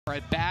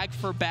A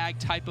bag-for-bag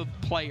type of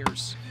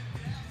players.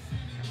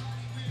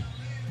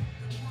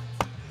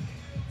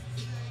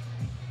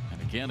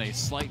 And again, a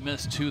slight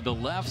miss to the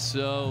left,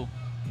 so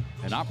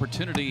an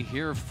opportunity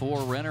here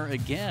for Renner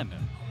again.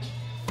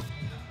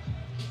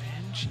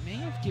 And she may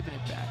have given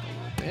it back a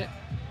little bit.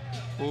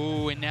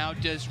 Oh, and now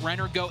does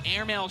Renner go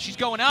airmail? She's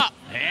going up.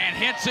 And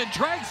hits and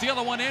drags the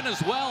other one in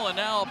as well. And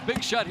now a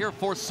big shot here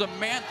for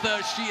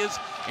Samantha. She is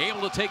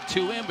able to take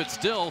two in, but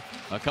still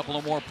a couple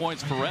of more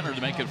points for Renner to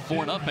make it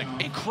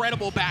 4-0.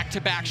 Incredible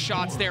back-to-back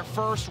shots there.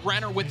 First,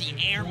 Renner with the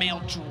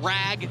airmail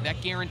drag.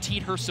 That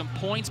guaranteed her some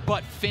points,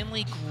 but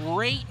Finley,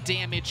 great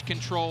damage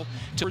control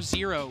to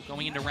 0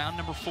 going into round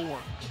number 4.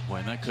 Boy,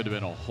 and that could have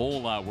been a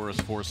whole lot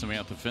worse for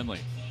Samantha Finley.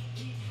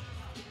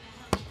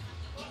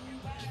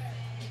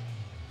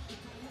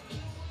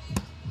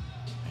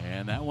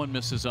 And that one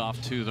misses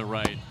off to the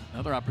right.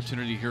 Another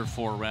opportunity here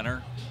for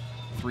Renner.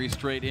 3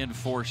 straight in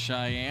for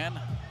Cheyenne.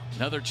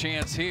 Another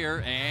chance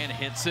here and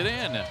hits it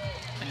in.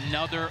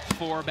 Another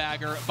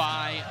 4-bagger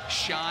by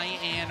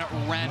Cheyenne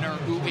Renner,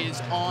 who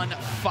is on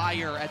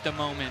fire at the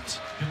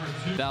moment.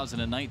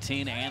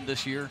 2019 and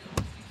this year.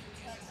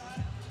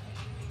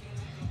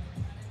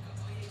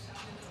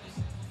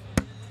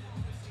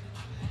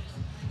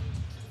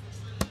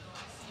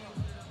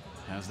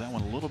 Has that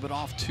one a little bit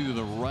off to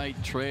the right.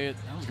 Trey,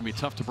 that was gonna be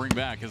tough to bring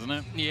back, isn't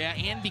it? Yeah,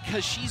 and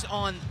because she's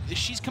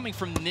coming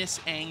from this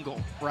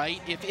angle, right?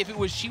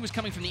 If she was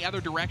coming from the other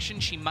direction,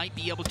 she might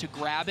be able to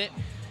grab it.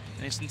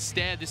 And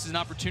instead, this is an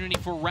opportunity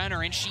for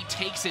Renner, and she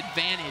takes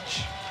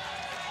advantage.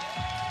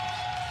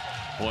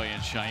 Boy,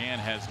 and Cheyenne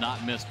has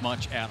not missed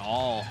much at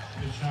all.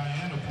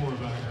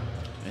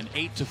 An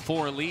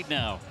 8-4 lead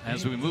now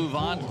as we move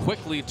on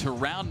quickly to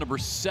round number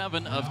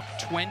 7 of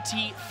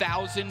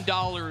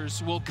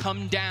 $20,000 will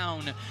come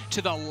down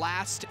to the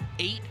last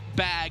 8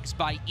 bags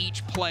by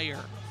each player.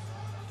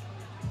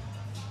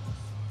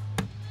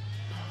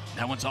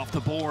 That one's off the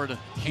board.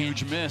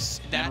 Huge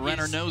miss, and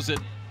Renner knows it.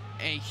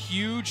 A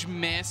huge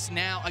miss.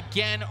 Now,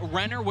 again,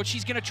 Renner, what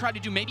she's going to try to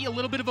do, maybe a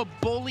little bit of a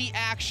bully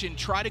action,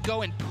 try to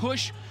go and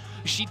push.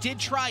 She did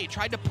tried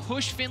to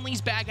push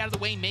Finley's bag out of the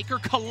way, make her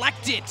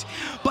collect it.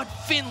 But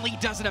Finley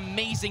does an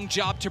amazing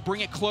job to bring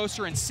it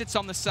closer and sits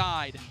on the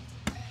side.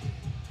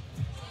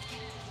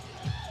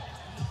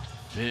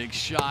 Big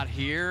shot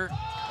here,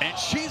 and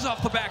she's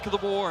off the back of the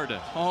board.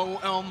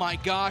 Oh my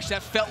gosh,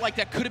 that felt like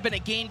that could have been a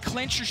game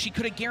clincher. She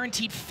could have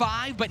guaranteed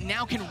 5, but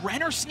now can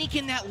Renner sneak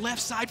in that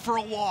left side for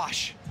a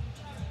wash?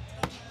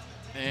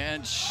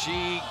 And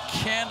she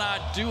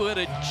cannot do it.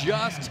 It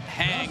just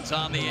hangs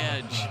on the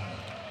edge.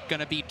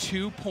 Gonna be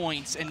 2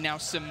 points, and now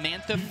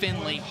Samantha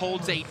Finley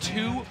holds a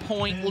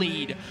 2-point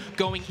lead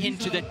going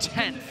into the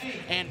 10th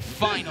and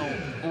final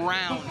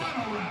round.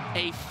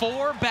 A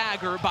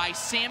 4-bagger by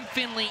Sam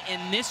Finley in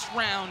this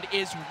round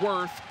is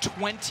worth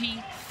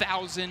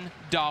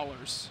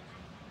 $20,000.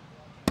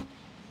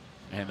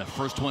 And the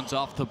first one's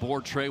off the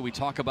board, Trey. We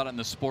talk about it in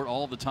the sport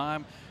all the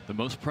time. The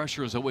most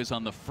pressure is always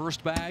on the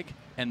first bag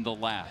and the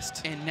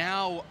last. And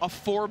now a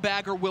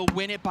 4-bagger will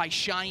win it by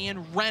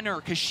Cheyenne Renner,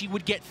 because she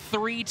would get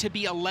 3 to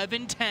be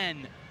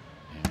 11-10.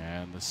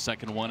 And the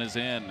second one is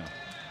in.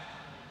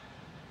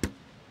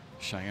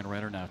 Cheyenne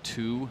Renner now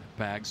 2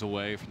 bags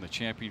away from the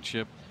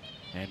championship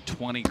and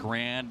 20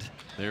 grand.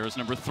 There's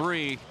number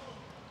 3.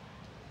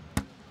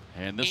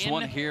 And this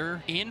one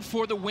here. In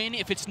for the win.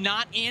 If it's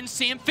not in,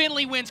 Sam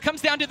Finley wins.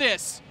 Comes down to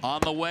this.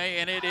 On the way,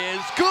 and it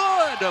is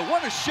good.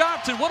 What a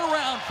shot and what a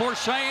round for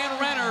Cheyenne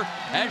Renner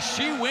as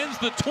she wins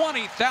the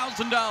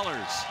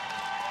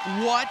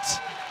 $20,000.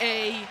 What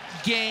a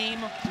game.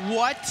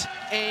 What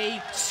a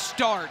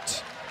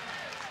start.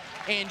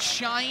 And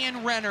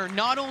Cheyenne Renner,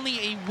 not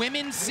only a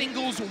women's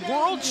singles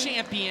world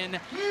champion,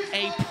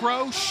 a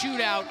pro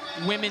shootout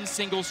women's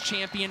singles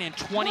champion, and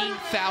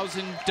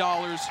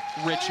 $20,000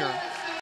 richer.